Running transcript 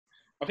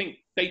I think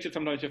data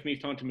sometimes just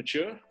needs time to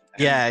mature.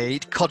 Yeah,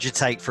 you'd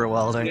cogitate for a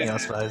while, don't you, I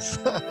suppose?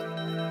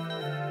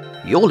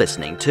 You're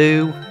listening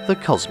to the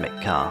Cosmic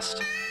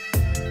Cast.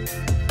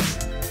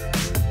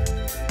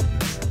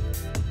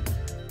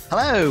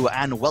 Hello,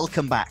 and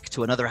welcome back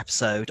to another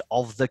episode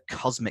of the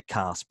Cosmic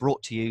Cast,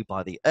 brought to you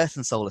by the Earth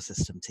and Solar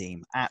System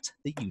team at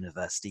the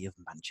University of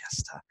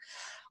Manchester.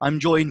 I'm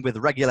joined with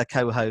regular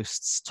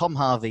co-hosts Tom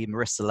Harvey,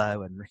 Marissa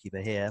Lowe, and Ricky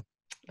Bahir.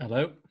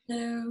 Hello.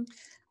 Hello.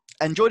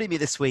 And joining me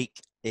this week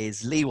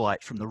is Lee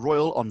White from the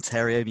Royal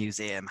Ontario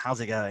Museum. How's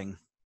it going?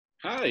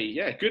 Hi,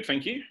 yeah, good,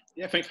 thank you.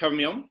 Yeah, thanks for having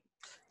me on.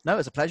 No,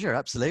 it's a pleasure,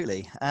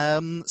 absolutely.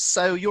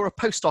 So you're a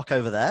postdoc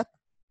over there.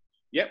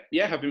 Yep,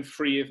 yeah, I've been for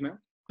 3 years now.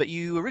 But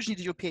you originally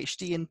did your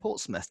PhD in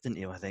Portsmouth, didn't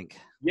you, I think?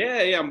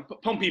 Yeah, I'm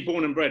Pompey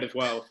born and bred as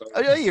well. So.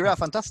 Oh, yeah, you're right,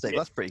 fantastic.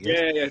 That's pretty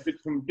good. Yeah,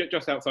 from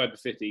just outside the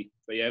city.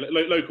 So yeah,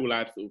 local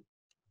lad. So,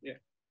 yeah,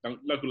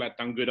 local lad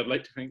done good, I'd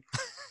like to think.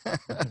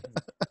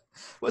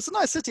 Well, it's a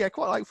nice city. I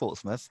quite like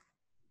Portsmouth.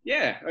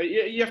 Yeah,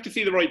 you have to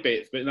see the right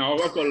bits. But no,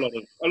 I've got a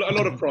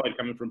lot of pride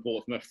coming from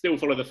Portsmouth. Still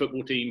follow the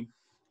football team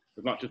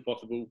as much as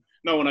possible.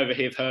 No one over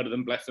here's heard of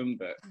them, bless them.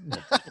 But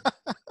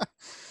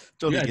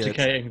You're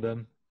educating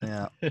them.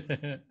 Yeah.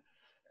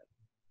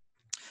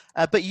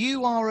 But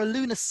you are a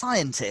lunar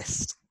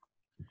scientist.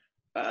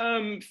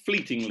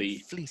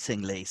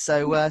 Fleetingly.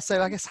 So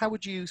I guess how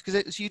would you?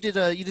 Because you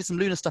did some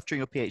lunar stuff during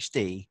your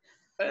PhD.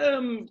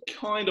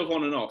 Kind of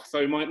on and off.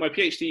 So my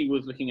PhD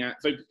was looking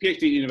at PhD at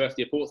the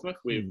University of Portsmouth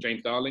with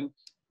James Darling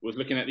was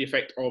looking at the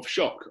effect of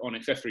shock on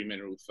accessory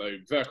minerals, so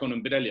zircon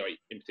and bedelite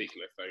in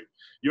particular. So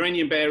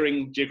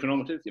uranium-bearing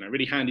geochronometers,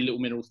 really handy little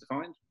minerals to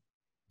find.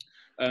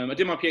 I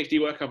did my PhD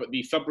work up at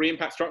the Sudbury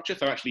impact structure,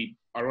 so actually,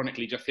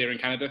 ironically, just here in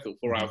Canada, so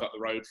 4 hours up the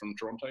road from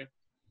Toronto,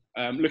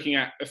 looking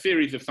at a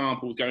series of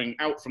samples going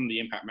out from the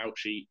impact melt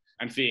sheet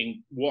and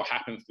seeing what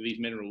happens to these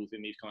minerals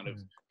in these kind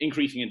of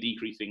increasing and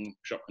decreasing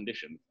shock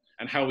conditions,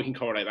 and how we can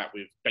correlate that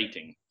with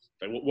dating.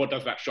 So what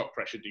does that shock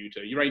pressure do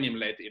to uranium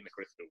lead in the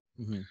crystal?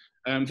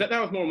 Mm-hmm. So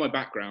that was more of my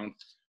background.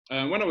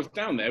 When I was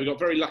down there, we got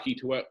very lucky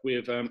to work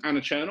with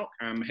Anna Chernock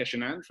and Mahesh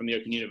Anand from the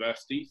Open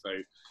University. So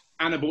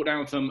Anna brought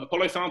down some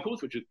Apollo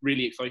samples, which was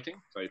really exciting.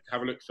 So to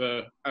have a look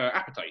for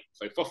apatite,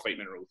 so phosphate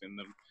minerals in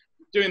them.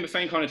 Doing the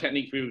same kind of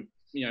techniques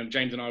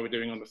James and I were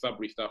doing on the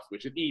Sudbury stuff,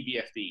 which is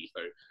EBSD,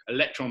 so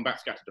electron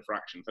backscatter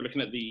diffraction. So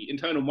looking at the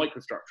internal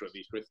microstructure of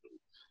these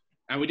crystals.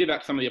 And we did that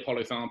to some of the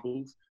Apollo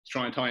samples to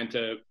try and tie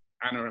into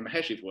Anna and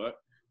Mahesh's work.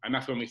 And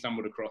that's when we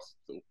stumbled across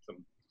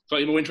some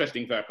slightly more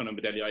interesting zircon and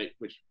bedelite,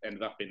 which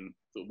ended up in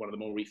one of the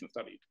more recent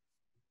studies.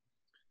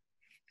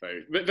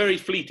 So very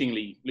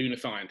fleetingly lunar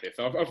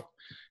scientist.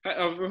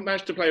 I've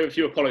managed to play with a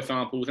few Apollo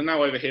samples and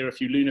now over here a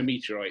few lunar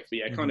meteorites. But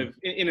yeah, kind of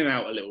in and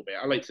out a little bit.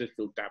 I like to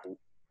still dabble.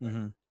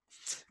 Mm-hmm.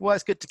 Well,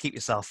 it's good to keep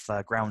yourself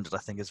grounded, I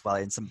think, as well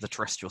in some of the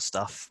terrestrial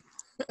stuff.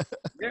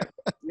 Yeah.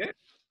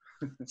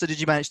 So did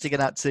you manage to get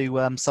out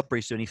to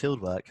Sudbury to do any field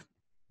work?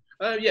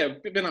 Yeah,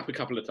 been up a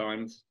couple of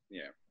times.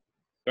 Yeah.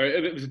 So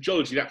the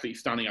geology is absolutely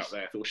stunning up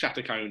there. Sort of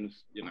shatter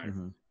cones,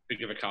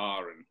 big of a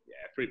car, and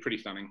yeah, pretty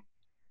stunning.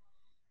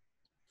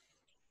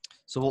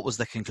 So what was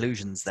the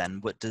conclusions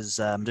then? What does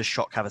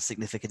shock have a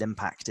significant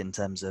impact in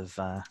terms of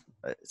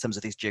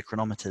these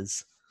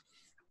geochronometers?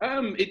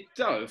 It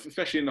does,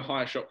 especially in the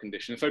higher shock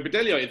conditions. So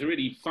bedelite is a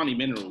really funny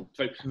mineral.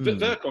 So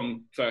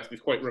zircon first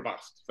is quite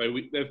robust. So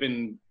there's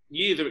been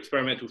years of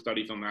experimental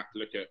studies on that to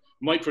look at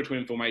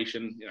microtwin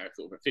formation,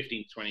 sort of a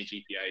 15 to 20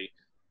 GPa.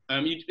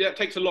 That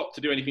takes a lot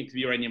to do anything to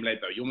the uranium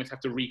lead, though. You almost have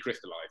to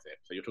recrystallize it.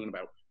 So you're talking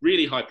about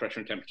really high pressure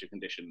and temperature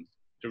conditions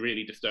to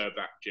really disturb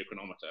that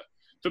geochronometer.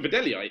 For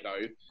bedelite,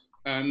 though,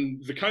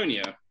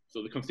 zirconia,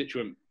 so the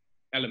constituent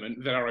element,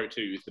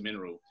 ZrO2 is the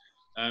mineral.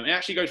 It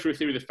actually goes through a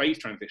series of phase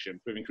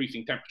transitions with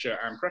increasing temperature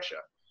and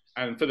pressure.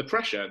 And for the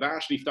pressure, that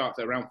actually starts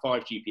at around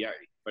 5 GPa,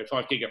 so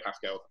 5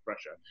 gigapascals of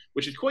pressure,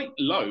 which is quite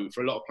low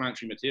for a lot of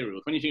planetary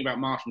materials. When you think about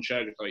Martian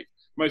shergotite,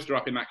 most are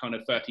up in that kind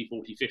of 30,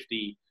 40,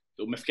 50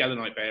 sort of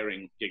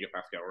mescalinite-bearing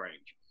gigapascal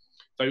range.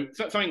 So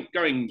something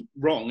going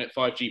wrong at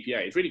 5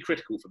 GPa is really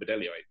critical for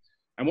bedelite.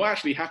 And what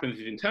actually happens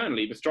is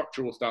internally, the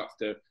structure all starts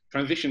to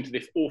transition to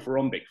this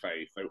orthorhombic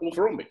phase. So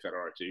orthorhombic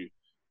ZrO2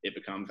 it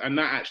becomes, and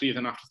that actually is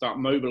enough to start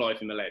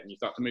mobilizing the lead, and you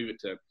start to move it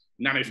to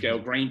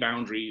nanoscale grain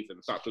boundaries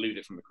and start to lose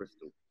it from the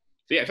crystal.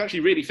 So yeah, it's actually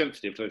really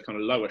sensitive to those kind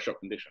of lower shock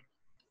conditions.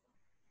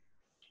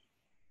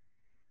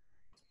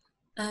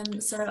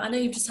 So I know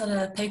you've just had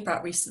a paper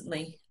out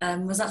recently.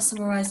 Was that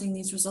summarising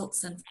these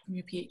results then from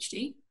your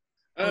PhD?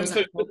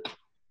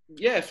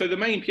 So the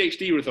main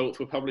PhD results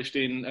were published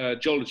in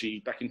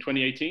Geology back in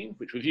 2018,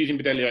 which was using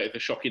bedelite as a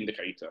shock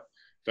indicator.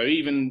 So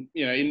even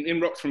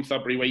in rocks from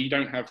Sudbury where you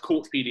don't have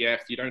quartz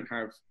PDFs, you don't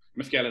have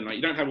mescalinite,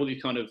 you don't have all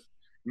these kind of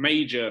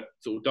major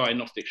sort of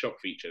diagnostic shock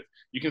features,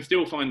 you can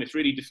still find this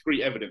really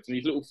discrete evidence in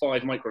these little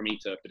 5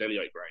 micrometer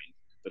bedelite grains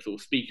that sort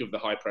of speak of the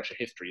high pressure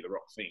history of the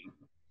rock scene.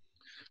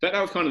 That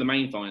was kind of the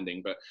main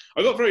finding, but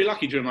I got very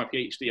lucky during my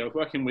PhD. I was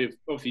working with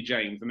obviously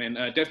James and then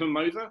Desmond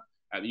Moser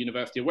at the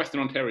University of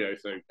Western Ontario,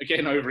 so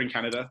again over in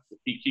Canada,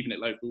 keeping it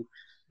local,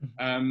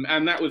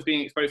 and that was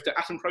being exposed to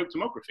atom probe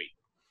tomography.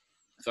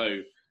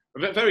 So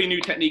a very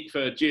new technique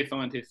for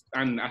geoscientists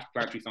and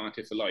planetary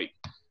scientists alike.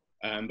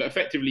 But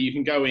effectively, you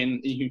can go in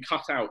and you can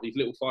cut out these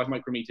little 5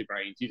 micrometer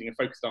grains using a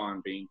focused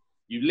ion beam.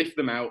 You lift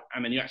them out,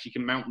 and then you actually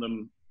can mount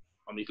them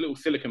on these little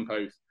silicon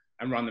posts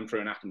and run them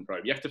through an atom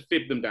probe. You have to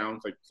fib them down.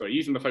 So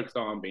using the focused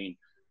ion beam,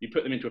 you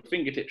put them into a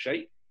fingertip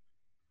shape,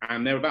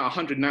 and they're about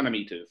 100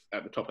 nanometers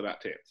at the top of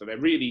that tip. So they're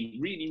really,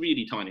 really,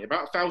 really tiny,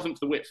 about a thousandth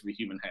the width of a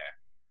human hair.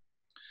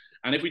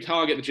 And if we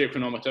target the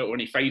geochronometer or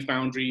any phase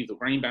boundaries or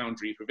grain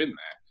boundaries within there,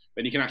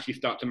 then you can actually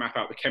start to map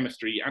out the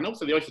chemistry and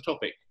also the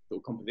isotopic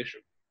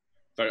composition.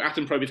 So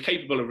Atom Probe is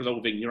capable of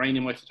resolving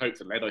uranium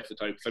isotopes and lead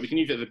isotopes, so we can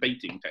use it as a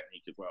dating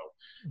technique as well.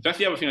 So that's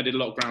the other thing I did a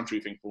lot of ground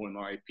truthing for in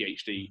my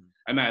PhD,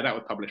 and that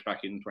was published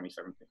back in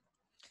 2017.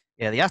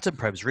 Yeah, the Atom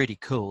Probe is really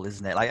cool,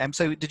 isn't it? Like,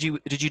 so did you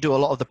do a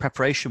lot of the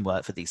preparation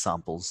work for these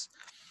samples?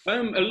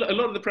 A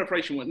lot of the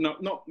preparation work,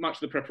 not much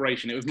of the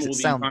preparation. It was more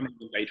the running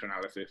data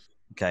analysis.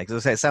 Okay, because I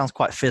say it sounds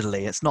quite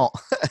fiddly. It's not.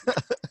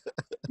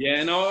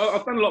 Yeah, no,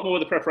 I've done a lot more of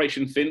the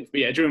preparation since.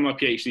 But yeah, during my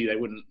PhD,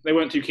 they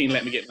weren't too keen to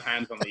let me get my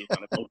hands on these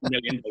kind of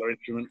multi-million-dollar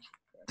instruments.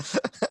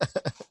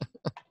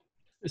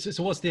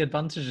 So what's the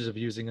advantages of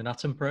using an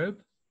atom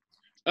probe?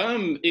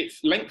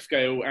 It's length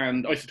scale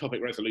and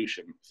isotopic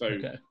resolution. So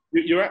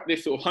you're at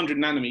this sort of 100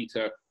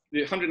 nanometer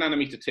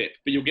tip,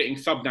 but you're getting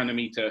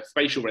sub-nanometer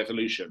spatial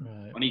resolution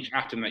on each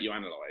atom that you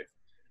analyze.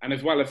 And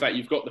as well as that,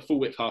 you've got the full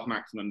width half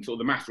maximum, sort of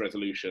the mass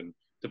resolution,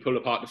 to pull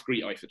apart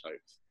discrete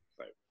isotopes.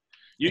 So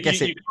you can't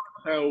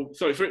tell,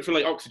 sorry, for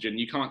like oxygen,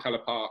 you can't tell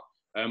apart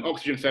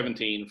oxygen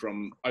 17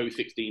 from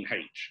O16H.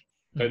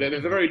 So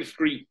there's a very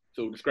discrete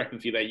sort of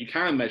discrepancy there. You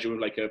can measure with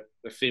like a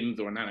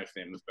SIMS or a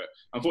nanosims, but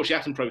unfortunately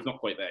Atom Probe's not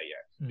quite there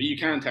yet. But you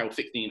can tell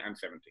 16 and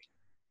 17.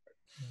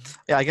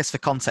 Yeah, I guess for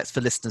context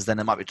for listeners, then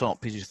it might be not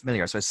pretty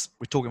familiar. So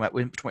we're talking about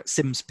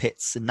SIMS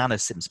pits and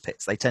nanosims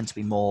pits. They tend to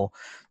be more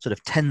sort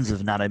of tens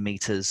of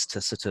nanometers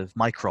to sort of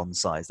micron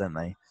size, don't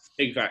they?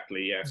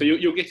 Exactly. Yeah. So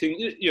you're getting,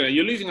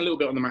 you're losing a little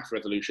bit on the mass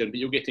resolution, but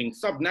you're getting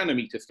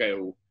sub-nanometer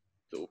scale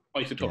sort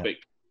of isotopic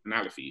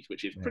analyses,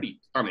 which is pretty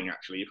stunning.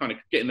 Actually, you're kind of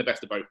getting the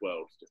best of both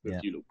worlds.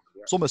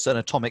 It's almost an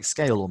atomic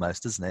scale,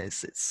 almost, isn't it?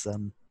 It's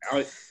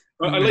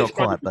not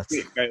quite, but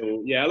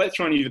let's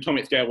try and use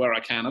atomic scale where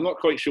I can. I'm not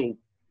quite sure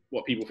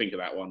what people think of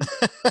that one.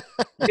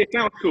 It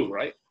sounds cool,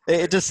 right?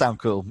 It does sound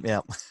cool,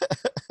 yeah.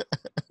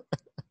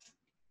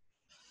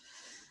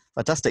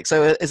 Fantastic.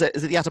 So is it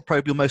the Atom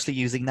Probe you're mostly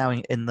using now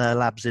in the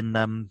labs in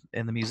the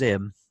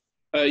museum?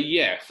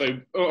 Yeah, so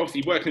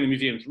obviously working in the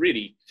museum is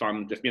really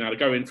fun, just being able to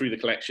go in through the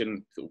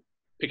collection, sort of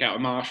pick out a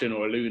Martian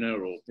or a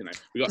lunar, or,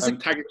 we've got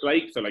Taggart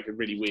Lake, so like a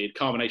really weird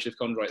carbonaceous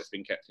chondrite that's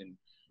been kept in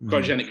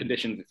cryogenic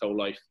conditions its whole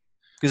life.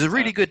 There's a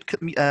really good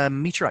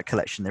meteorite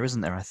collection there,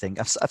 isn't there, I think?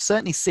 I've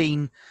certainly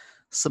seen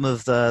some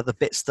of the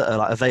bits that are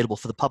like available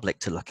for the public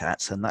to look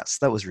at, and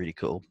that was really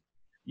cool.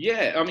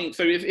 Yeah, I mean,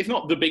 so it's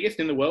not the biggest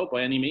in the world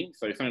by any means.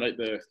 So something like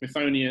the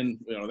Smithsonian,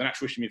 the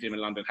Natural History Museum in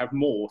London have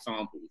more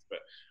samples, but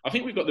I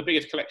think we've got the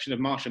biggest collection of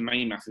Martian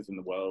main masses in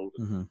the world.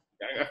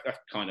 Yeah, that's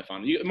kind of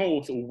fun. You get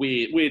more sort of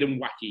weird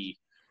and wacky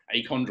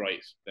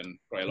achondrites than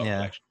quite a lot of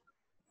collections.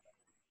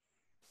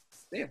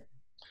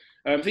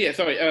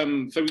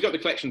 So we've got the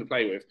collection to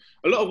play with.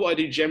 A lot of what I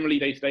do generally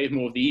day to day is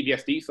more of the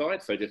EBSD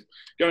side. So just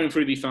going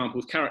through these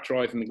samples,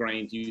 characterizing the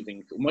grains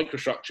using sort of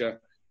microstructure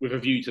with a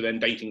view to then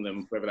dating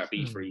them, whether that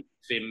be through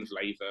SIMS,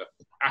 laser,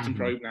 Atom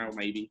Probe now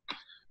maybe.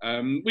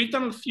 We've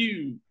done a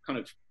few kind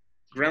of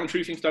ground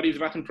truthing studies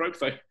of Atom Probe.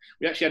 So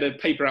we actually had a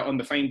paper out on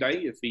the same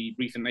day as the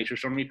recent Nature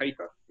Astronomy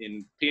paper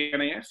in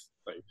PNAS,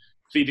 so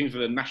Proceedings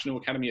of the National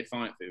Academy of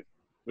Sciences,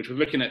 which was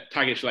looking at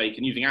Taggart Lake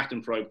and using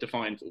Atom Probe to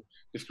find sort of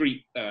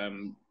discrete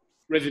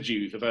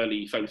residues of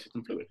early solar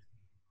system fluid.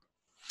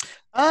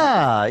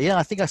 Yeah,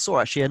 I think I saw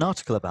actually an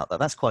article about that.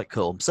 That's quite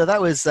cool. So that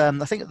was, I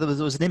think there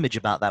was an image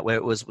about that where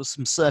it was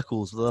some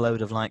circles with a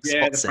load of like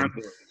spots in.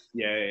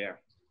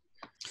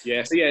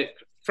 So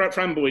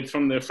framboids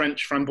from the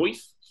French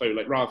framboise, so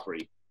like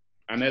raspberry,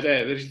 and they're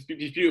there. There's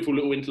these beautiful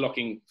little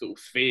interlocking sort of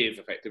spheres,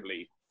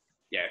 effectively.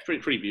 Yeah, it's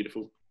pretty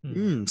beautiful.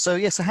 So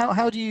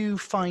how do you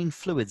find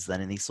fluids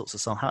then in these sorts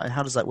of samples?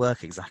 How does that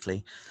work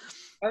exactly?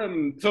 So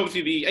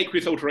obviously the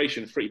aqueous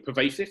alteration is pretty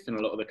pervasive in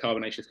a lot of the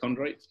carbonaceous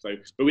chondrites.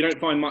 But we don't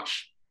find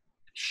much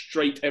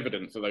straight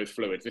evidence of those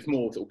fluids. It's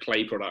more sort of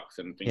clay products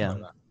and things like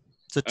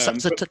that.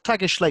 So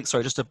Taggart Lake,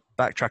 sorry, just to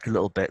backtrack a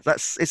little bit.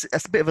 That's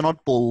a bit of an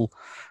oddball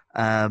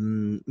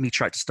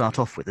meteorite to start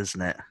off with,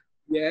 isn't it?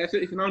 Yeah,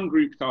 it's an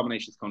ungrouped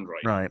carbonaceous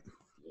chondrite. Right.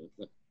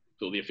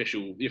 Sort of the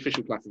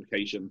official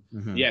classification.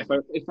 Yeah,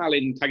 so it fell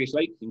in Taggart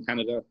Lake in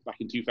Canada back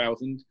in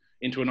 2000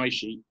 into an ice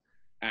sheet.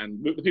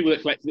 And the people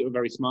that collected it were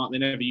very smart. They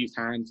never used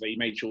hands. They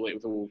made sure it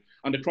was all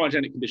under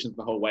cryogenic conditions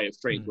the whole way. It was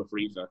straight into a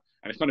freezer.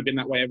 And it's kind of been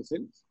that way ever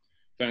since.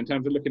 So in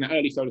terms of looking at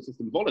early solar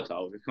system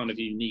volatiles, it's kind of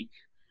a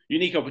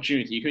unique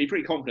opportunity. You can be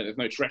pretty confident there's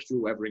no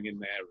terrestrial weathering in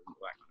there and all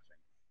that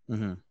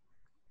kind of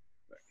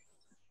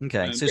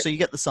thing. Okay, so you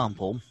get the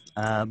sample,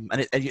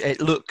 and it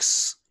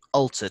looks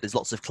altered. There's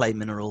lots of clay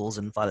minerals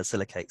and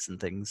phyllosilicates and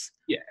things.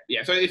 Yeah.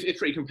 So it's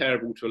pretty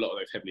comparable to a lot of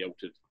those heavily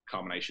altered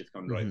carbonaceous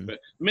chondrites. But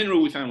the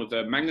mineral we found was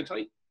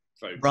magnetite.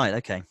 So Right,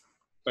 okay.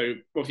 So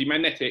obviously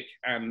magnetic,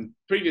 and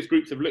previous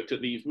groups have looked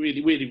at these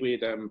really, really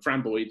weird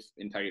framboids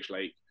in Tagish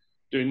Lake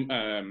doing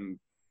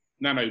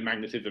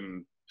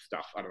nanomagnetism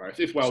stuff. I don't know.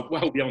 It's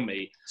well beyond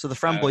me. So the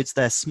framboids,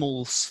 they're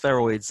small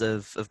spheroids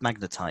of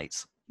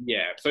magnetite.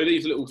 Yeah. So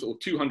these little sort of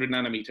 200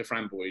 nanometer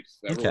framboids,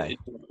 they're all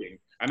interlocking,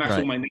 and that's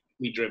all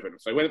magnetically driven.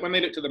 So when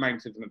they looked at the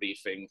magnetism of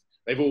these things,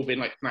 they've all been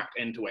like snapped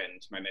end to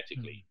end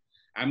magnetically.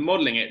 And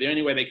modeling it, the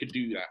only way they could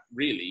do that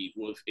really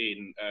was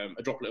in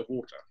a droplet of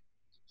water.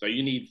 So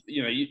you need,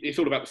 it's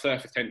all about the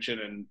surface tension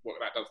and what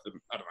that does to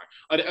them.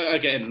 I don't know.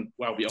 Again,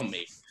 well beyond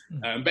me.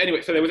 But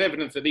anyway, so there was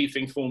evidence that these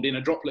things formed in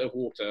a droplet of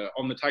water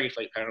on the Tagish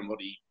Lake parent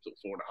body sort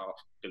of 4.5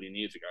 billion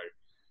years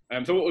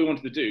ago. So what we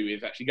wanted to do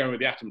is actually go with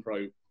the atom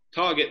probe,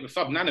 target the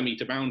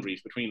sub-nanometer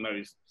boundaries between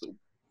those sort of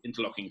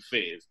interlocking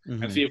spheres,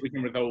 and see if we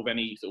can resolve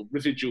any sort of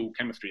residual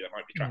chemistry that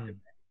might be trapped in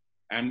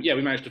there. And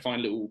we managed to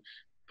find little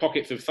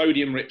pockets of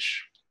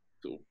sodium-rich,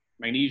 sort of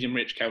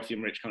magnesium-rich,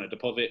 calcium-rich kind of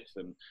deposits.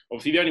 And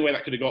obviously the only way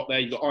that could have got there,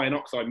 you've got iron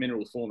oxide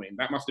minerals forming.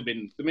 That must have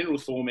been the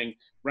minerals forming,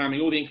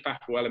 ramming all the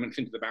incompatible elements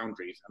into the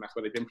boundaries, and that's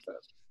where they've been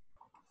preserved.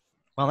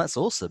 Well, that's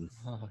awesome.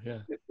 Oh, yeah.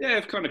 Yeah,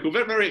 it's kind of cool.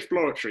 Very, very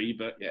exploratory,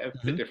 but yeah,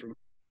 a bit different.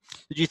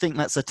 Did you think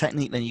that's a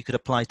technique then you could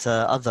apply to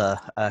other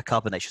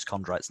carbonaceous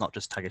chondrites, not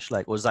just Tagish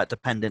Lake? Or is that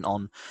dependent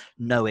on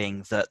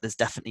knowing that there's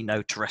definitely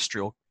no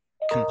terrestrial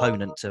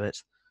component to it?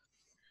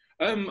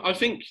 I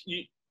think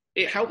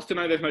it helps to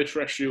know there's no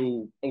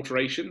terrestrial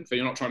alteration, so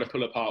you're not trying to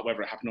pull apart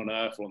whether it happened on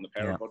Earth or on the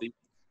parent body.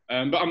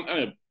 But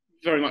I'm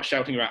very much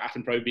shouting about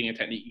atom probe being a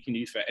technique you can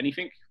use for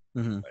anything.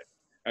 So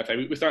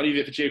we're starting to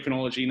use it for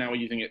geochronology, now we're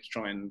using it to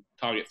try and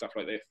target stuff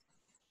like this.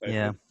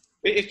 So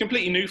it's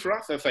completely new for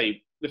us. I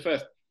say the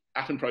first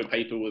atom probe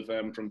paper was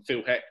from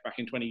Phil Heck back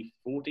in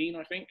 2014,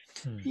 I think.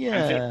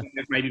 Yeah.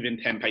 There's maybe been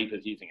 10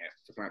 papers using it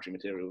for planetary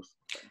materials.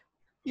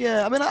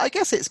 Yeah, I mean, I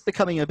guess it's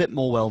becoming a bit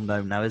more well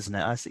known now, isn't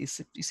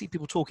it? You see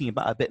people talking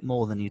about it a bit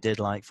more than you did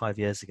like 5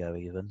 years ago,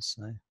 even.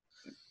 So.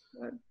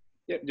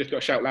 Yeah, just got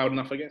to shout loud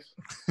enough, I guess.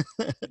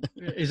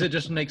 Is it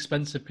just an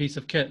expensive piece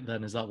of kit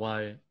then? Is that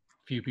why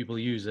few people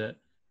use it?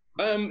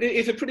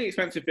 It's a pretty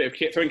expensive bit of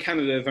kit. So in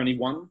Canada, there's only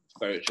one.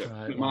 So it's just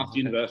McMaster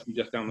University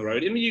just down the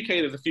road. In the UK,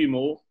 there's a few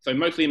more. So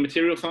mostly in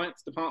material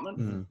science department.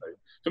 So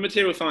for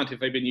material scientists,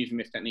 they've been using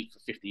this technique for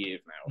 50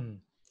 years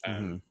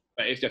now.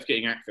 But it's just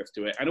getting access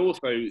to it, and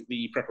also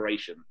the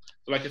preparation.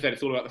 So like I said,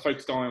 it's all about the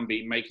focused ion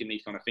beam, making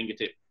these kind of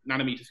fingertip,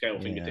 nanometer scale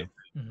fingertip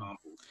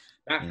samples.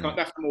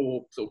 That's the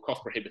more sort of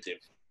cost prohibitive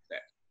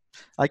step.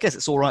 I guess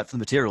it's all right for the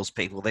materials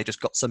people. They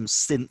just got some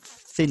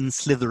thin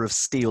slither of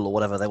steel or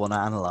whatever they want to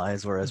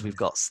analyze, whereas we've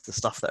got the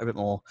stuff that are a bit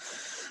more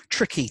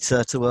tricky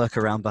to work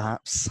around,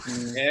 perhaps.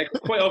 Yeah,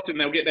 quite often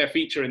they'll get their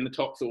feature in the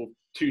top sort of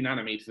 2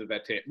 nanometers of their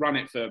tip, run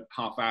it for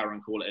half hour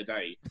and call it a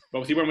day. But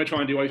obviously when we're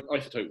trying to do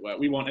isotope work,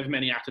 we want as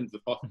many atoms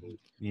as possible.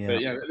 But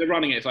they're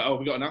running it, it's like, oh,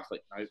 we've got enough.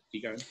 Like, no,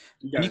 keep going.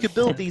 And you could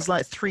build these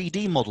like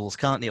 3D models,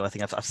 can't you? I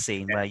think I've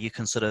seen where you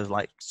can sort of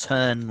like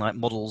turn like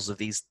models of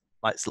these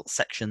like little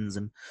sections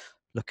and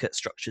look at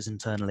structures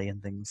internally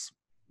and things.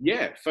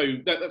 Yeah, so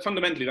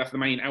fundamentally that's the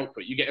main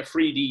output. You get a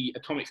 3D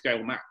atomic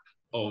scale map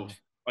of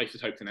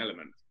isotopes and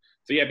elements.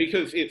 So yeah,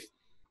 because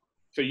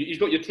you've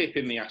got your tip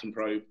in the atom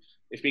probe,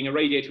 it's being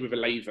irradiated with a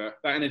laser.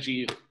 That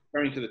energy is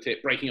going to the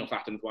tip, breaking off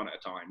atoms one at a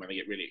time when they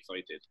get really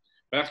excited.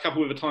 But that's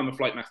coupled with a time of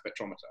flight mass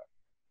spectrometer.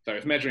 So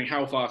it's measuring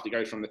how fast it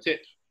goes from the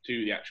tip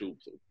to the actual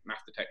sort of mass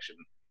detection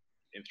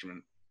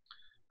instrument.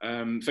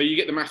 So you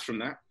get the mass from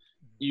that.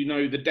 You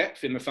know the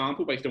depth in the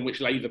sample based on which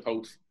laser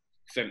pulse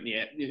sent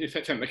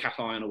the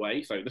cation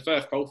away. So the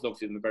first pulse is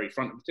obviously in the very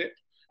front of the tip,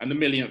 and the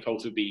millionth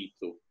pulse would be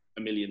sort of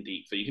a million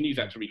deep. So you can use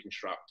that to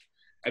reconstruct.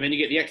 And then you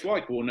get the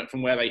XY coordinate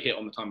from where they hit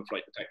on the time of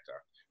flight detector.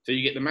 So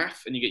you get the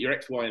mass and you get your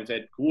X, Y, and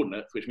Z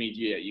coordinates, which means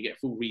you get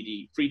full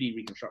 3D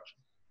reconstruction.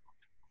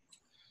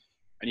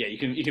 And yeah, you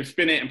can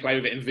spin it and play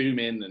with it and zoom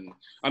in. And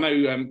I know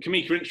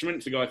Kamika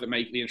Instruments, the guys that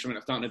make the instrument,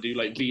 are starting to do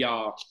like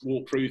VR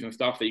walkthroughs and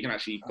stuff that you can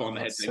actually put on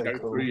the headset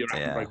and go through your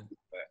atom probe.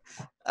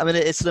 I mean,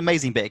 it's an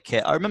amazing bit of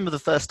kit. I remember the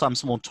first time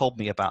someone told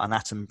me about an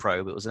atom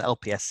probe. It was an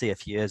LPSC a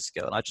few years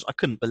ago, and I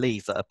couldn't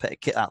believe that a bit of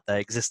kit out there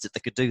existed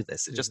that could do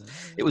this.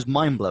 It was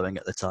mind blowing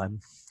at the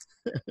time.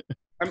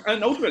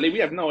 And ultimately, we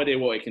have no idea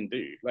what it can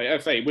do. Like I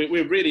say,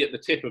 we're really at the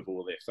tip of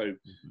all this. So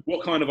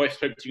what kind of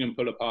isotopes you can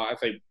pull apart? I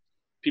say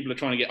people are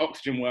trying to get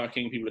oxygen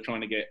working. People are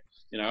trying to get,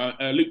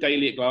 Luke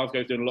Daly at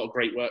Glasgow is doing a lot of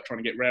great work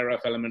trying to get rare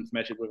earth elements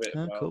measured with it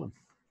as well. Cool.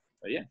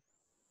 So yeah.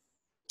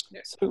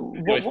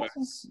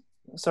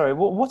 So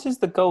what is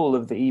the goal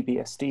of the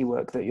EBSD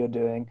work that you're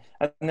doing?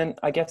 And then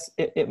I guess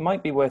it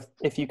might be worth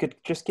if you could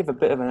just give a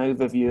bit of an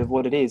overview of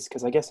what it is,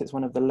 because I guess it's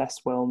one of the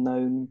less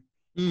well-known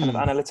kind of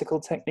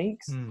analytical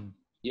techniques.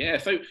 Yeah,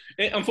 so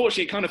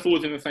unfortunately, it kind of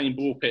falls in the same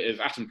ball pit as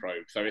atom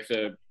probe. So it's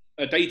a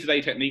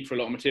day-to-day technique for a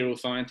lot of material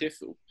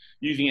scientists,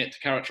 using it to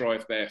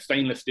characterize their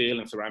stainless steel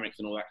and ceramics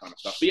and all that kind of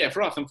stuff. But yeah,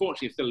 for us,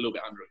 unfortunately, it's still a little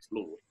bit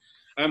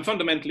underexplored.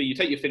 Fundamentally, you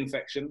take your thin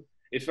section.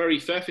 It's very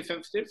surface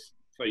sensitive,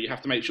 so you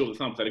have to make sure the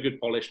sample's had a good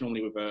polish,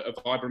 normally with a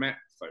vibromet,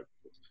 so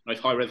nice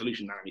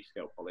high-resolution nanometer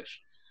scale polish.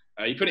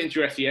 You put it into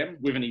your SEM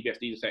with an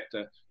EBSD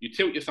detector, you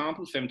tilt your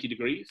sample 70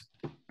 degrees,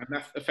 and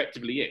that's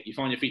effectively it. You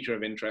find your feature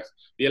of interest.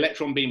 The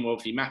electron beam will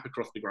obviously map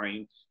across the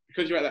grain.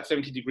 Because you're at that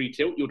 70-degree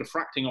tilt, you're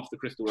diffracting off the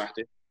crystal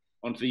lattice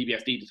onto the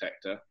EBSD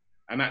detector,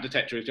 and that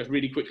detector is just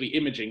really quickly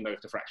imaging those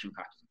diffraction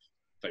patterns,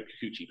 so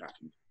Kikuchi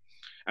patterns.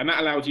 And that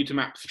allows you to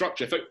map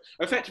structure. So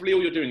effectively,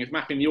 all you're doing is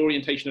mapping the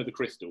orientation of the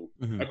crystal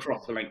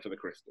across the length of the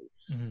crystal.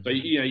 So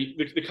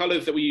the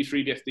colors that we use for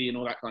EBSD and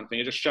all that kind of thing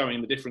are just showing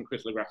the different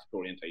crystallographic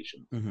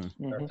orientation,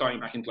 tying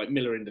back into like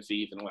Miller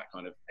indices and all that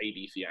kind of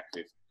ABC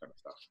axis kind of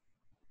stuff.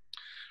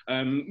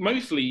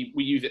 Mostly,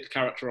 we use it to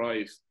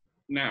characterize.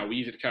 Now we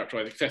use it to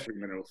characterize accessory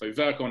minerals. So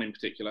zircon in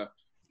particular.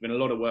 There's been a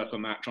lot of work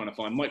on that, trying to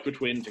find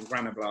microtwins and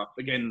granoblasts,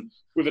 again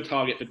with a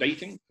target for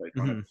dating. So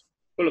trying to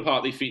pull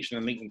apart these features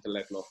and link them to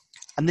lead loss.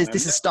 And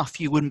this is stuff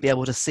you wouldn't be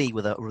able to see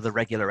with a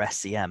regular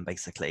SEM,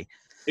 basically.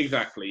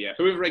 Exactly, yeah.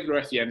 So with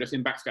regular SEM, just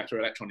in backscatter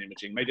electron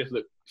imaging, they just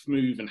look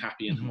smooth and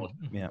happy and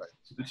homogeneous. Yeah.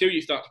 So until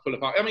you start to pull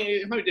apart, I mean,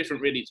 it's no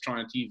different really to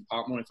trying to tease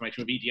apart more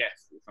information with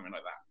EDS or something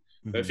like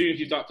that. So as soon as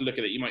you start to look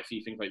at it, you might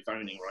see things like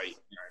zoning, right?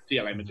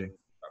 TL imaging,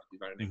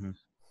 zoning.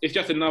 It's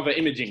just another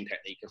imaging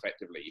technique,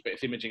 effectively, but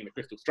it's imaging the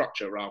crystal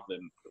structure rather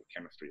than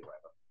chemistry or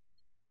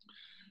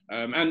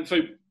whatever. And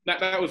so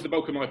that was the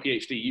bulk of my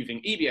PhD,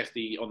 using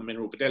EBSD on the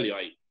mineral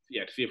bdelliite,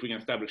 to see if we can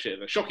establish it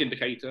as a shock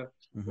indicator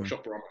or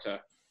shock barometer,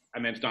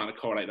 and then starting to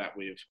correlate that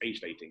with age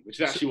dating, which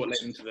is actually what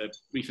led into the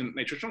recent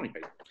Nature Astronomy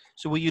paper.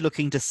 So were you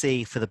looking to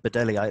see for the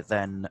bdelliite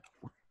then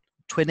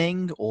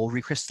twinning or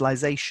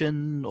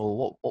recrystallization,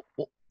 or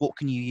what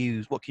can you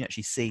use? What can you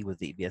actually see with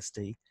the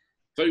EBSD?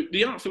 So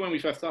the answer when we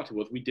first started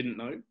was we didn't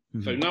know.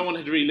 So no one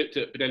had really looked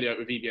at bdelliite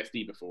with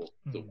EBSD before,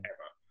 ever.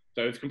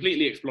 So it's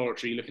completely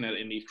exploratory, looking at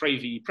it in these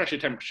crazy pressure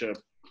temperature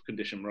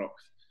condition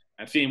rocks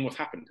and seeing what's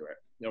happened to it.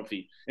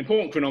 Obviously,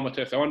 important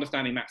chronometer, so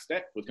understanding that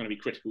step was going to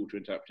be critical to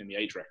interpreting the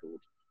age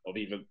record of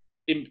either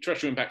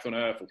terrestrial impacts on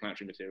Earth or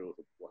planetary materials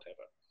or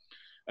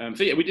whatever.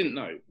 So we didn't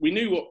know. We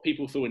knew what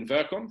people saw in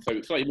zircon, so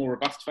it's slightly more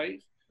robust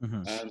phase.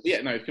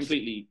 It's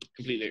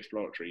completely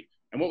exploratory.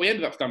 And what we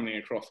ended up stumbling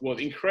across was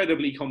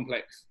incredibly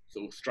complex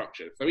sort of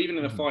structures. So even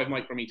in a 5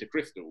 micrometer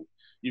crystal,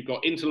 you've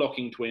got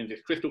interlocking twins.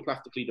 It's crystal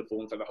plastically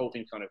deformed, so the whole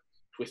thing's kind of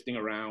twisting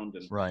around.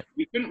 And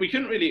we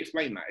couldn't really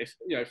explain that. It's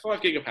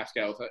 5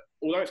 gigapascals.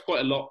 Although it's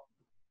quite a lot,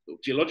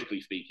 geologically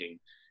speaking,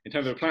 in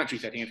terms of a planetary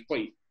setting, it's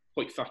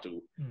quite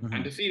subtle.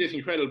 And to see this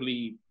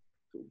incredibly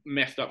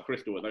messed up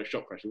crystal at those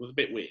shock pressures was a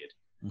bit weird.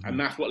 And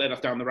that's what led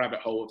us down the rabbit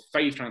hole of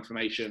phase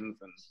transformations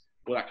and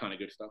all that kind of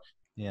good stuff.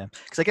 Yeah,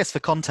 because I guess for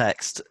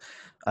context,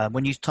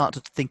 when you start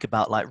to think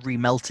about like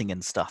remelting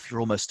and stuff, you're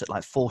almost at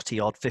like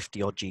 40 odd,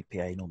 50 odd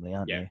GPa normally,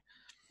 aren't you?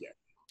 Yeah.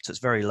 So it's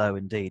very low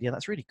indeed. Yeah,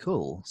 that's really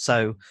cool.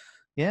 So,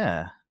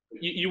 yeah.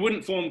 You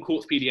wouldn't form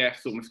quartz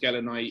PDFs or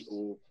mescalinite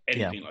or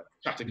anything like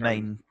that.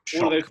 Main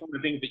all of those kind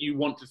of things that you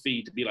want to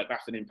see to be like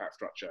that's an impact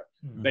structure.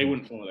 They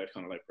wouldn't form those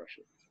kind of low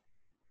pressure.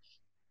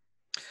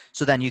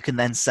 So then you can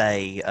then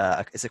say,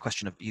 it's a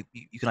question of you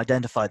can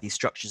identify these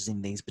structures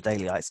in these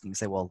bdelliites and you can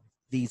say, well,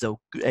 these are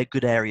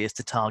good areas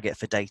to target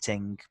for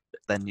dating.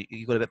 Then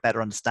you've got a bit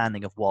better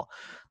understanding of what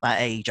that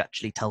age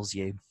actually tells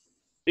you.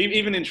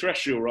 Even in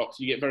terrestrial rocks,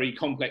 you get very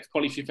complex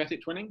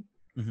polysynthetic twinning,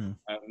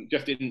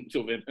 just in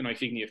sort of an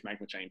igneous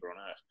magma chamber on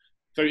Earth.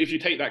 So if you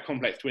take that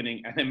complex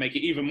twinning and then make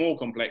it even more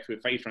complex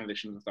with phase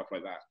transitions and stuff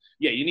like that,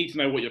 you need to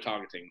know what you're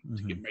targeting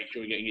to make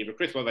sure you're getting either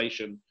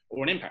crystallization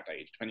or an impact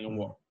age, depending on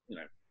what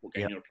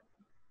game you're applying.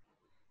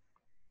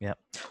 Yeah.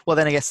 Well,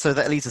 then I guess so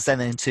that leads us then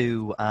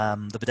into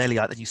the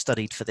bdelliite that you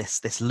studied for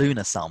this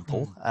lunar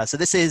sample.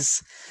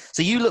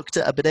 So you looked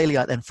at a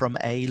bdelliite then from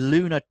a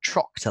lunar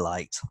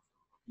troctolite.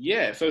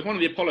 Yeah. So it's one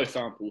of the Apollo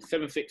samples,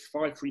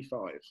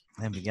 76535.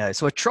 There we go.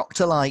 So a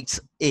troctolite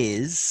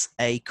is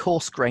a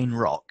coarse grain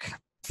rock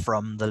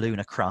from the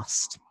lunar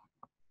crust.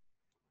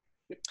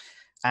 Yep.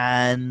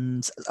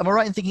 And am I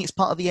right in thinking it's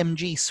part of the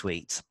MG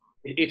suite?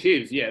 It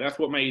is. Yeah. That's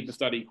what made the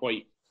study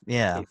quite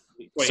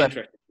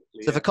interesting.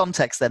 So for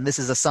context then, this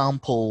is a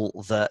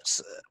sample that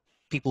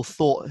people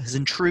thought has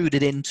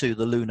intruded into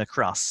the lunar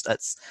crust at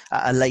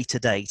a later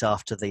date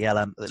after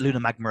the lunar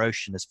magma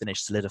ocean has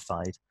finished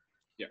solidified.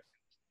 Yeah.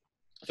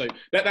 So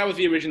that was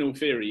the original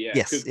theory, yeah.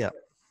 Yes, yeah.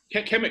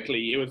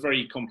 Chemically, it was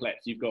very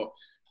complex. You've got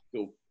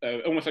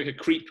almost like a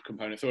creep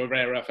component, so a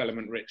rare earth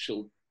element rich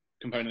sort of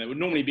component that would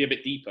normally be a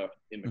bit deeper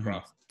in the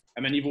crust.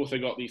 And then you've also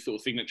got these sort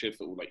of signatures,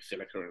 sort of like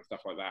silica and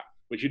stuff like that,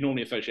 which you'd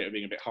normally associate with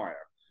being a bit higher.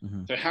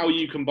 So how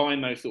you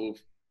combine those sort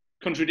of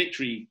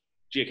contradictory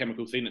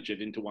geochemical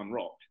signatures into one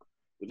rock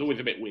was always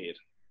a bit weird.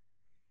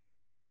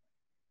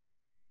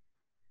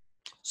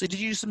 So did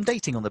you do some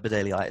dating on the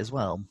bdelliite as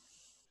well?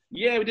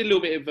 Yeah, we did a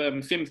little bit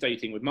of SIMS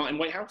dating with Martin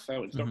Whitehouse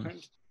out in Stockholm.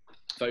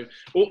 So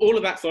all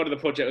of that side of the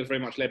project was very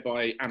much led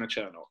by Anna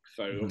Chernock.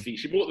 So obviously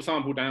she brought the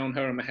sample down,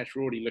 her and Mahesh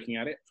were already looking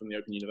at it from the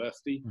Open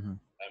University.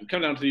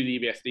 Come down to do the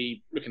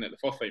EBSD, looking at the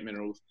phosphate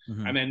minerals,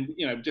 and then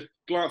just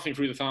glancing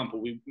through the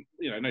sample, we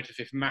noticed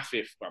this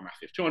massive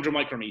 200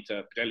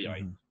 micrometer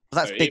bdelliite.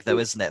 Well, that's big though,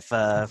 isn't it,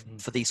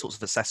 for these sorts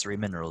of accessory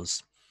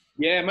minerals?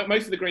 Yeah,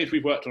 most of the grains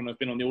we've worked on have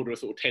been on the order of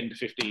sort of 10 to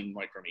 15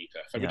 micrometer.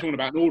 So Yeah. we're talking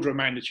about an order of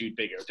magnitude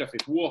bigger, just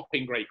this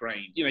whopping great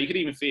grain. You know, you could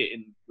even see it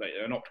in like,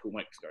 an optical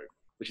microscope,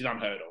 which is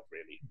unheard of,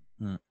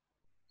 really.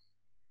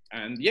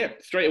 And yeah,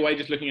 straight away,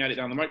 just looking at it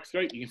down the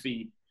microscope, you can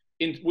see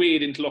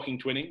weird interlocking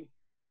twinning,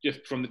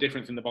 just from the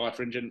difference in the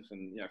birefringence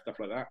and stuff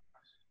like that.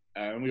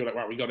 And we were like,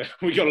 wow, we got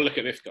to look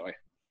at this guy.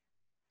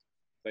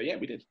 So yeah,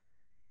 we did.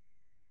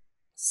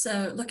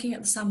 So looking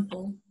at the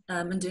sample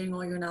and doing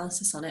all your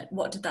analysis on it,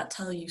 what did that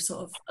tell you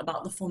sort of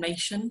about the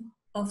formation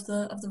of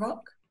the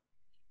rock?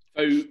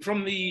 So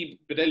from the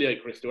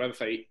bedelioid crystal, as I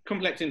say,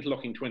 complex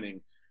interlocking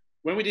twinning,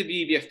 when we did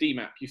the EBSD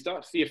map, you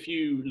start to see a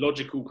few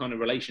logical kind of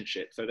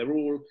relationships. So they're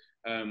all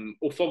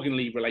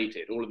orthogonally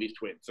related, all of these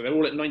twins. So they're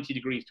all at 90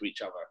 degrees to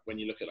each other when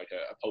you look at like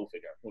a pole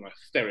figure, almost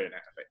stereo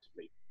net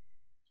effectively.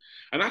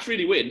 And that's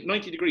really weird.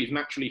 90 degrees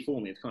naturally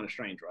forming is kind of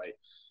strange, right?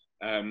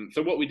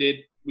 So what we did,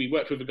 we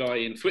worked with a guy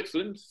in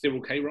Switzerland,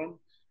 Cyril Caron,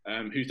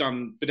 who's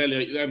done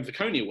bedelioid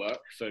zirconia work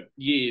for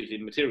years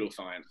in material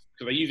science.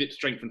 So they use it to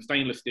strengthen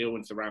stainless steel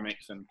and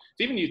ceramics, and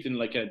it's even used in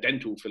like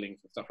dental fillings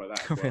and stuff like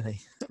that. Well. Really?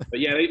 But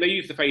yeah, they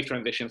use the phase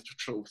transitions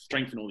to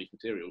strengthen all these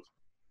materials.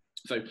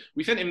 So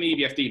we sent him the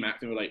EBSD map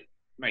and we were like,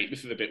 mate,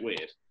 this is a bit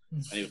weird.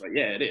 And he was like,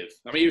 yeah, it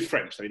is. I mean, he was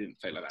French, so he didn't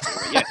say it like that.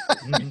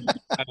 But he was like,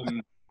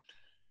 yeah.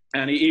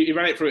 And he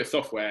ran it through his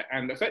software,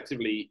 and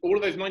effectively, all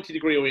of those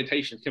 90-degree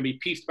orientations can be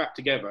pieced back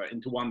together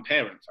into one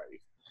parent phase.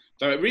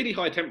 So at really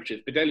high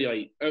temperatures,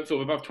 bedelioid, sort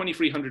of above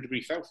 2,300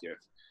 degrees Celsius,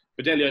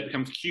 bedelioid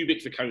becomes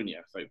cubic zirconia.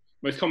 So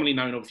most commonly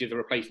known, obviously, as a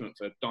replacement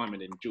for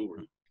diamond in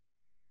jewelry.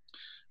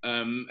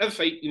 As I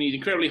say, you need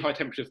incredibly high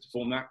temperatures to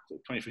form that, so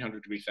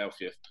 2,300 degrees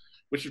Celsius,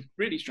 which is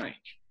really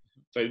strange.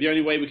 So the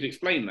only way we could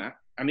explain that,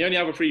 and the only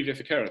other previous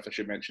occurrence I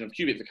should mention of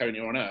cubic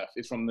zirconia on Earth,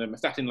 is from the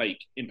Mastatin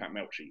Lake impact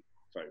melt sheet.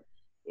 So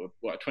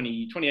what,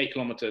 28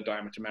 kilometer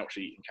diameter melt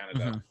sheet in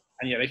Canada.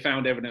 And yeah, they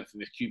found evidence of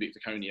this cubic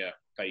zirconia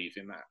phase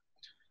in that.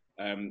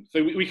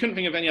 So we couldn't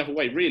think of any other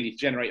way really to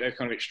generate those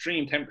kind of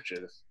extreme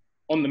temperatures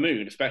on the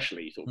moon,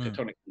 especially sort of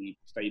tectonically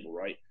stable,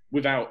 right?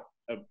 Without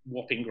a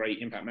whopping great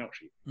impact melt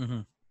sheet.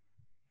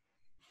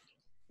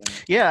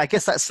 Yeah, I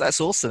guess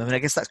that's awesome. I mean, I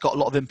guess that's got a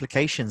lot of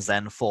implications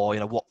then for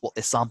what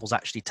this sample's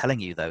actually telling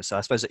you, though. So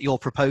I suppose that you're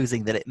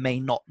proposing that it may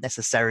not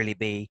necessarily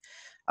be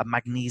a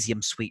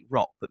magnesium sweet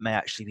rock, but may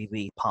actually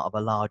be part of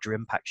a larger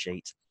impact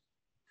sheet.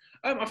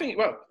 I think,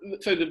 well,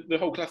 so the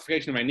whole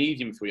classification of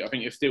magnesium sweet, I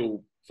think, is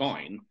still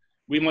fine.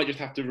 We might just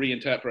have to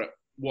reinterpret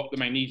what the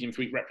magnesium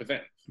sweet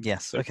represents.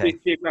 Yes, so okay.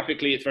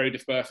 Geographically, it's very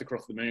dispersed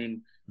across the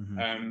moon.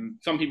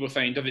 Some people are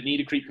saying, does it need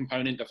a creep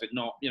component? Does it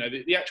not?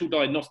 The actual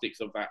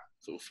diagnostics of that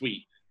sort of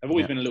sweet have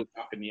always been a little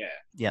bit up in the air.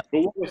 Yeah.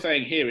 But what we're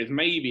saying here is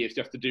maybe it's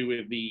just to do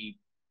with the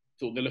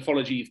sort of the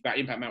lithologies that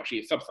impact melt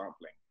sheet is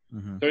subsampling.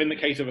 So in the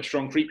case of a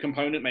strong creep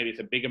component, maybe it's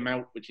a bigger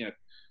melt, which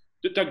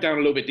dug down a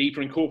little bit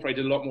deeper,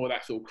 incorporated a lot more of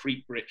that sort of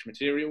creep-rich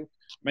material.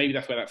 Maybe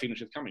that's where that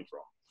signature is coming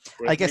from.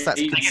 I guess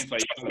that's...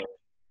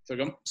 So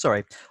go on.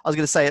 Sorry, I was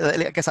going to say,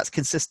 I guess that's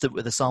consistent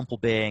with the sample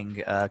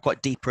being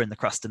quite deeper in the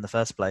crust in the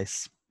first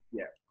place.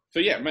 Yeah. So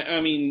yeah, I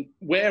mean,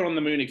 where on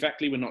the moon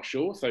exactly, we're not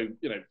sure. So,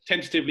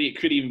 tentatively, it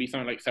could even be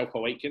something like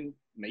Self-Awaken,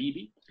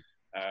 maybe.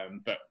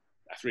 But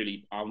that's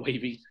really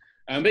arm-wavy.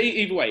 But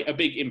either way, a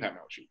big impact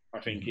melt sheet, I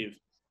think, is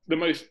the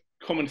most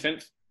common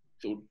sense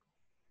sort of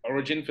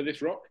origin for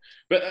this rock.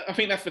 But I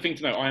think that's the thing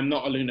to know. I am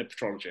not a lunar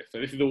petrologist, so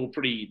this is all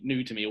pretty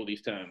new to me, all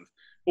these terms.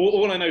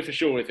 All I know for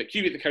sure is that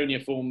cubic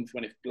zirconia forms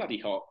when it's bloody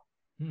hot,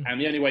 and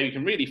the only way we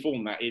can really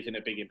form that is in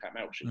a big impact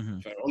melt sheet.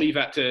 So I'll leave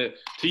that to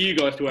you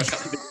guys to work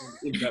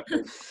out.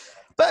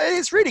 But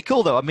it's really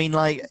cool, though. I mean,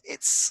 like,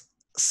 it's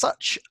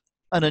such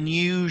an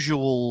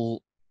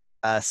unusual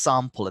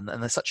sample, and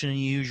there's such an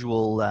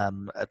unusual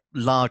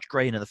large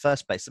grain in the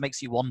first place. It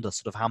makes you wonder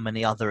sort of how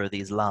many other of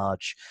these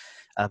large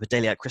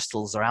bedelioid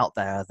crystals are out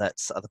there that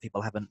other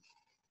people haven't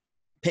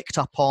picked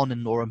up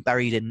on or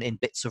buried in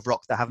bits of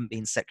rock that haven't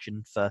been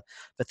sectioned for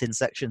thin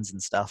sections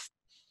and stuff.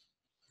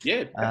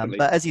 Yeah,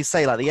 but as you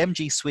say, like the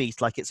MG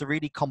suite, like it's a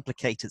really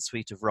complicated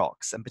suite of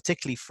rocks, and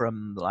particularly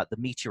from like the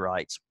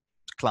meteorite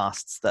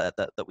clasts that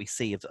we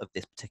see of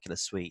this particular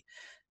suite,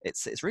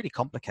 it's really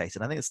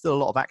complicated. I think there's still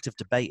a lot of active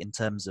debate in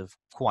terms of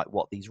quite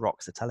what these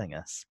rocks are telling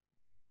us.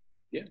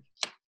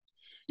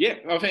 Yeah,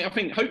 I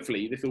think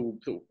hopefully this will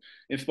sort of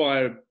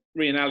inspire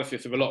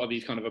reanalysis of a lot of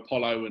these kind of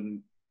Apollo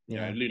and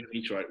lunar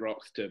meteorite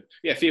rocks to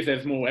see if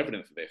there's more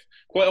evidence of this.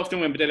 Quite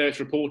often when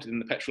bedelioite's reported in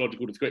the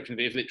petrological description,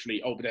 it is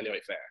literally,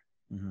 bedelioite's there.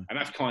 And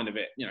that's kind of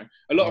it.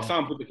 A lot of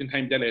samples that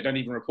contain bedelioite don't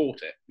even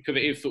report it because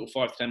it is sort of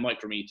 5 to 10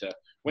 micrometer.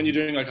 When you're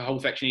doing like a whole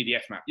section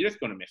EDS map, you're just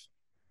going to miss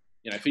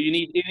it. So it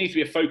needs to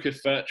be a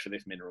focused search for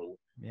this mineral.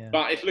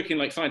 But it's looking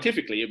like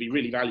scientifically it'd be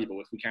really valuable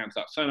if we can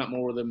start turn up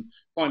more of them,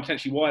 find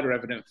potentially wider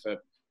evidence for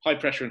high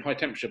pressure and high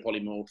temperature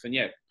polymorphs, and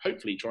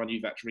hopefully try and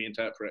use that to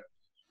reinterpret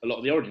a lot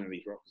of the origin of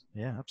these rocks.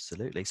 Yeah,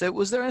 absolutely. So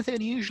was there anything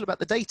unusual about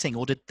the dating,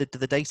 or did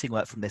the dating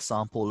work from this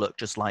sample look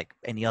just like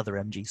any other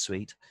MG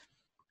suite?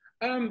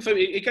 So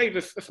it gave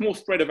us a small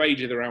spread of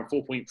ages around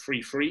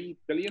 4.33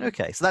 billion.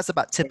 Okay, so that's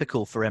about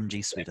typical for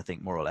MG Suite, I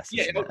think, more or less,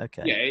 isn't it?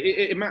 Okay. Yeah,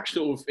 it matched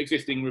sort of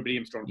existing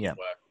rubidium strontium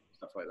work,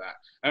 stuff like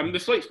that. The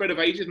slight spread of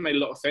ages made a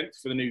lot of sense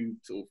for the new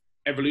sort of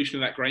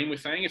evolution of that grain we're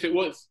saying. If it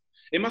was,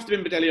 it must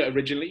have been Bedelliite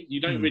originally. You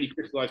don't really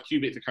crystallize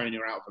cubic zirconia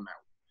out of a melt.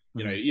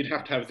 You know, you'd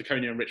have to have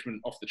zirconia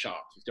enrichment off the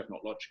charts. It's just not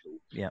logical.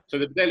 Yeah. So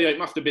the Bedelliite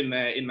must have been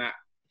there in that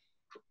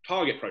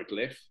target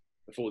protolith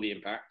before the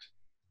impact.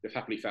 Just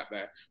happily sat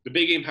there. The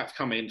big impacts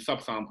come in,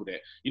 subsampled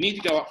it. You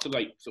need to go up to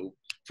like sort of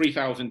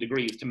 3,000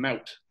 degrees to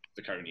melt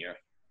zirconia.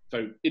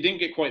 So it didn't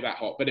get quite that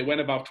hot, but it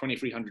went above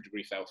 2,300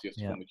 degrees Celsius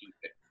to form the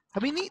cubic. I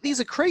mean, these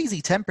are crazy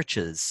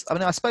temperatures. I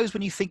mean, I suppose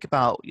when you think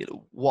about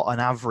what an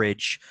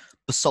average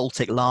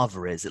basaltic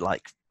lava is, at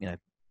like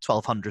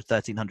 1,200,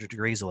 1,300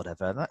 degrees or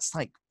whatever, that's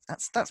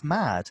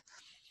mad.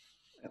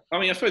 I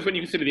mean, I suppose when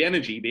you consider the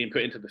energy being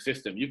put into the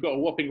system, you've got a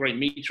whopping great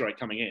meteorite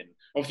coming in.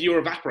 Obviously, you're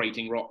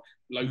evaporating rock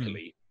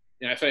locally.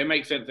 So it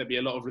makes sense there'd be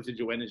a lot of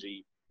residual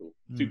energy or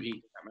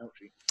superheating that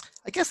melting.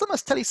 I guess that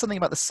must tell you something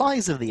about the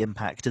size of the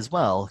impact as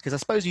well, because I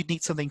suppose you'd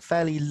need something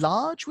fairly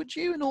large, would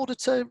you, in order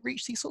to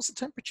reach these sorts of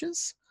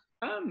temperatures?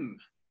 I'm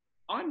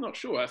not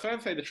sure. So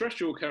I'd say the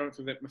terrestrial occurrence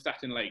of the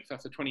Mastatin Lakes,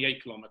 that's a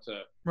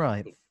 28-kilometre.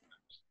 Right.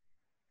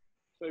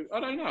 So I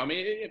don't know. I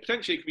mean,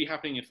 potentially it could be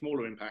happening in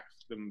smaller impacts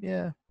than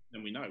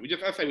we know.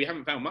 I'd say we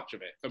haven't found much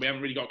of it, so we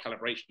haven't really got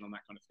calibration on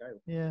that kind of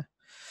scale. Yeah.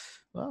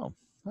 Well,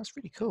 that's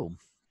really cool.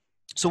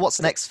 So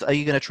what's next? Are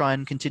you going to try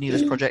and continue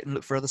this project and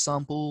look for other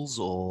samples,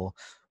 or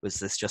was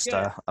this just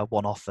a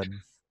one-off? And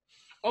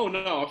oh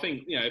no, I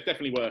think it's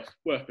definitely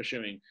worth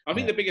pursuing. I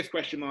think the biggest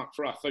question mark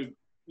for us. So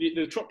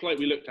the troplite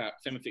we looked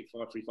at,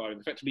 76535,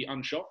 is effectively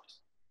unshocked.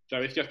 So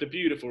it's just a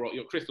beautiful rock.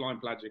 Your crystalline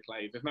pelagic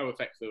clay. There's no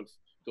effects of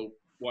sort of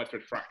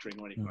widespread fracturing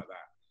or anything like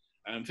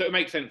that. So it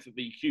makes sense that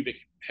the cubic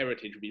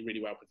heritage would be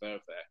really well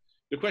preserved there.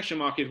 The question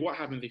mark is what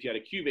happens if you had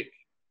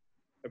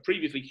a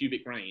previously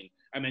cubic grain,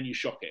 and then you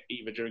shock it,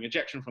 either during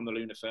ejection from the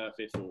lunar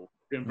surface or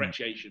during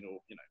brecciation or,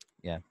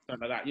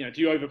 something like that.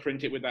 Do you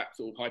overprint it with that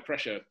sort of high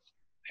pressure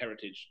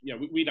heritage?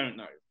 We don't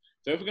know.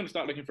 So if we're going to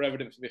start looking for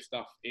evidence of this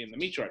stuff in the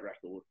meteorite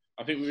record,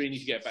 I think we really need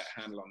to get a better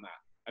handle on that.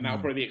 And that'll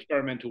probably be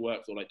experimental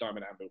work, or like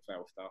diamond anvil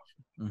cell stuff,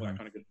 all that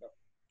kind of good stuff.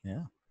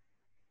 Yeah.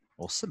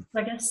 Awesome.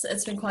 I guess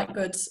it's been quite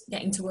good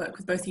getting to work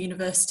with both a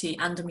university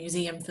and a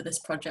museum for this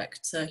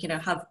project to,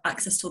 have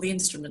access to all the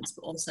instruments,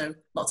 but also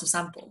lots of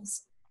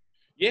samples.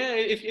 Yeah,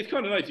 it's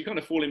kind of nice. You kind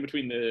of fall in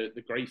between the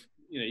grey,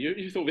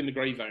 you're sort of in the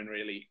grey zone,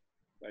 really.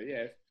 So,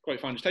 yeah, it's quite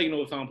fun. Just taking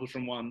all the samples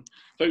from one.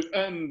 So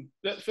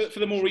for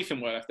the more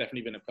recent work, that's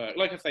definitely been a perk.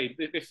 Like I say,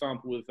 this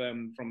sample was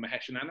from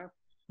Mahesh and Anna.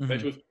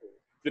 So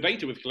the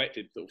data was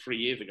collected sort of 3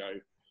 years ago.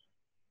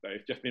 So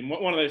it's just been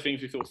one of those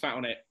things we sort of sat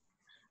on it.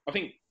 I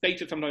think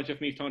data sometimes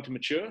just needs time to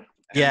mature.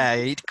 Yeah,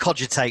 you'd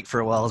cogitate for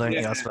a while, don't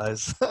you, I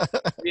suppose?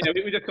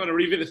 We just kind of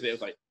revisited it. It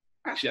was like,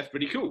 actually, that's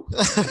pretty cool.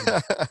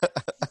 I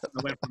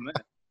went from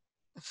there.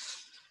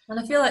 And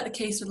I feel like the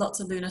case with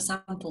lots of lunar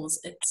samples,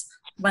 it's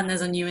when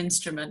there's a new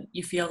instrument,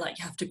 you feel like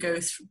you have to go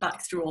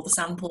back through all the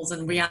samples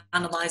and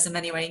reanalyze them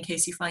anyway in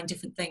case you find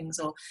different things.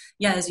 Or,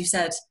 as you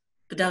said,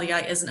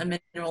 Bedelliite isn't a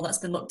mineral that's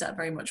been looked at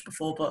very much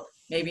before, but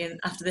maybe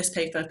after this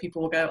paper,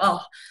 people will go,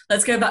 oh,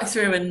 let's go back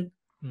through and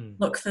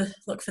look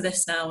for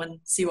this now and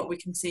see what we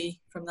can see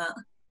from that.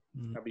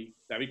 That'd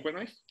be quite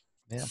nice.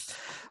 Yeah.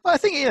 Well, I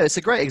think, it's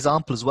a great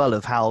example as well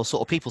of how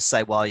sort of people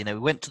say, well, we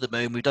went to the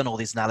moon, we've done all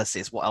these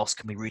analyses, what else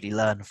can we really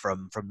learn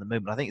from the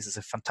moon? And I think this is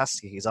a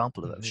fantastic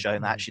example of it,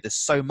 showing that actually there's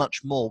so much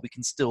more we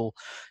can still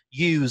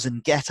use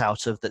and get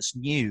out of that's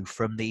new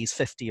from these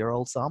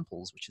 50-year-old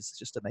samples, which is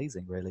just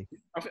amazing, really.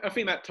 I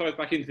think that ties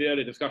back into the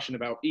earlier discussion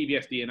about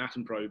EBSD and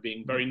atom probe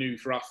being very new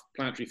for us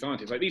planetary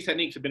scientists. Like, these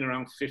techniques have been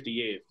around for 50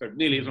 years, so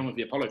nearly as long as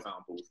the Apollo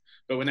samples,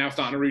 but we're now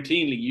starting to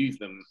routinely use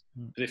them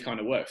for this kind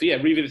of work. So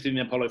revisiting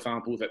the Apollo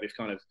samples at this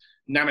kind of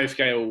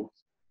nanoscale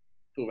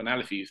sort of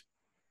analyses,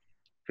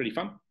 pretty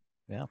fun.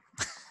 Yeah.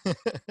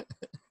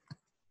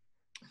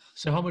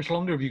 So how much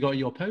longer have you got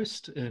your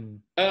post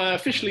in?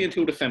 Officially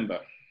until December.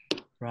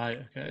 Right,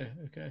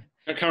 okay.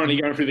 I'm currently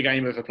going through the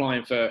game of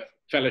applying for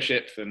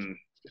fellowships and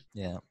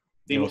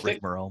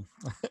rigmarole.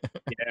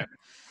 Yeah. Do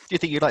you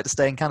think you'd like to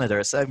stay in Canada?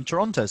 It's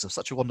Toronto's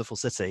such a wonderful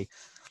city.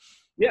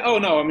 Yeah, oh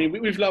no, I mean,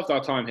 we've loved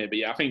our time here, but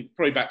I think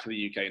probably back to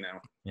the UK now.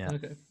 Yeah.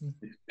 Okay.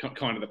 It's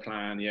kind of the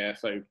plan,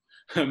 So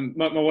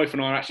my wife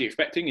and I are actually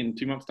expecting in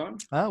 2 months' time.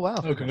 Oh, wow.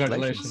 Oh,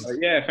 congratulations.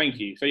 Thank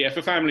you. So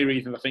for family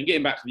reasons, I think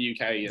getting back to the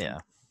UK.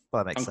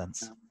 Well, that makes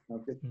sense.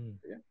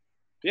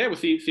 We'll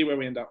see where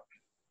we end up.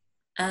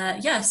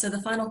 So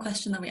the final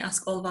question that we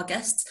ask all of our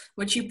guests,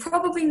 which you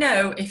probably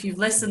know if you've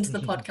listened to the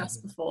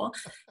podcast before,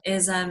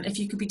 is if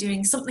you could be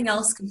doing something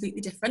else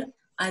completely different,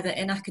 either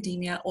in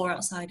academia or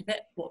outside of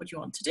it, what would you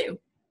want to do?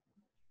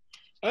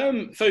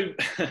 So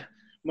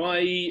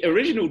my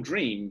original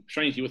dream,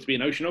 strangely, was to be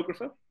an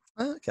oceanographer.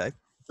 Oh, okay.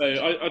 So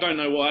I don't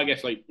know why. I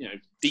guess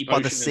deep by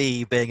ocean. the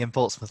sea being in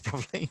Portsmouth,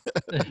 probably.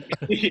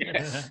 You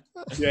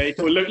sort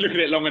of look at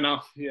it long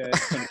enough. Yeah.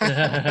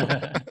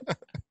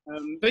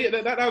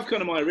 But that was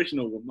kind of my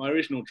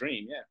original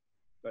dream. Yeah.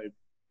 So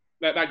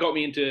that got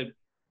me into,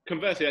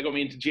 conversely, that got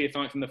me into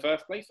geoscience in the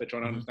first place. So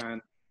trying to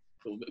understand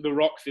the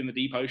rocks in the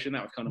deep ocean.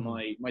 That was kind of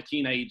my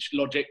teenage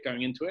logic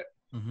going into it,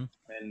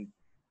 and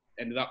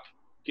ended up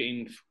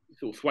getting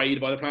sort of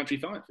swayed by the planetary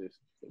sciences.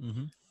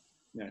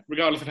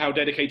 Regardless of how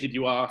dedicated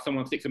you are,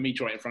 someone sticks a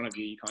meteorite in front of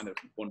you, you kind of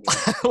wonder.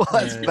 Well,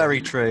 that's very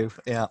true.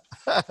 Yeah.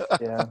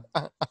 Yeah.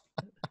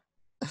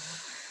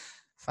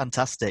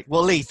 Fantastic.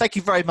 Well, Lee, thank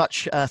you very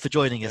much for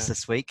joining us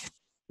this week.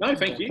 No,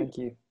 thank you. Thank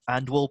you.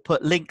 And we'll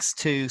put links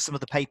to some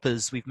of the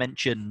papers we've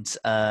mentioned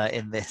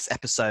in this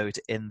episode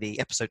in the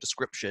episode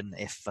description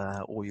if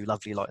all you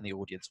lovely lot in the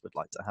audience would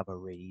like to have a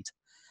read.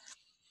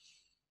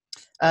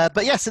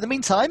 But yes, in the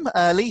meantime,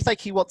 Lee,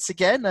 thank you once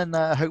again, and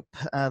I hope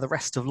the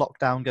rest of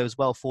lockdown goes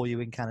well for you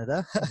in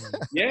Canada.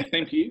 Yeah,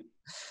 thank you.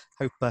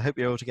 Hope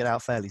you're able to get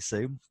out fairly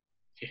soon.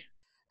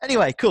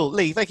 Anyway, cool.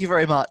 Lee, thank you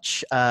very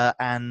much.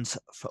 And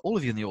for all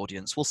of you in the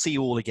audience, we'll see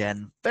you all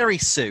again very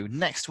soon,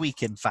 next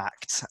week, in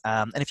fact.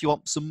 And if you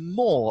want some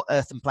more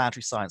Earth and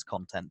planetary science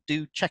content,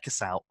 do check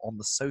us out on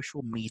the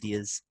social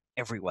medias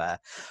everywhere.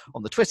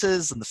 On the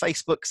Twitters and the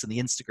Facebooks and the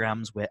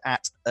Instagrams, we're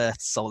at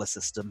Earth Solar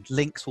System.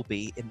 Links will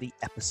be in the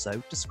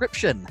episode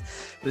description.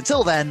 But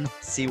until then,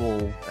 see you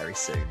all very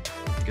soon.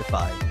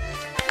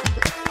 Goodbye.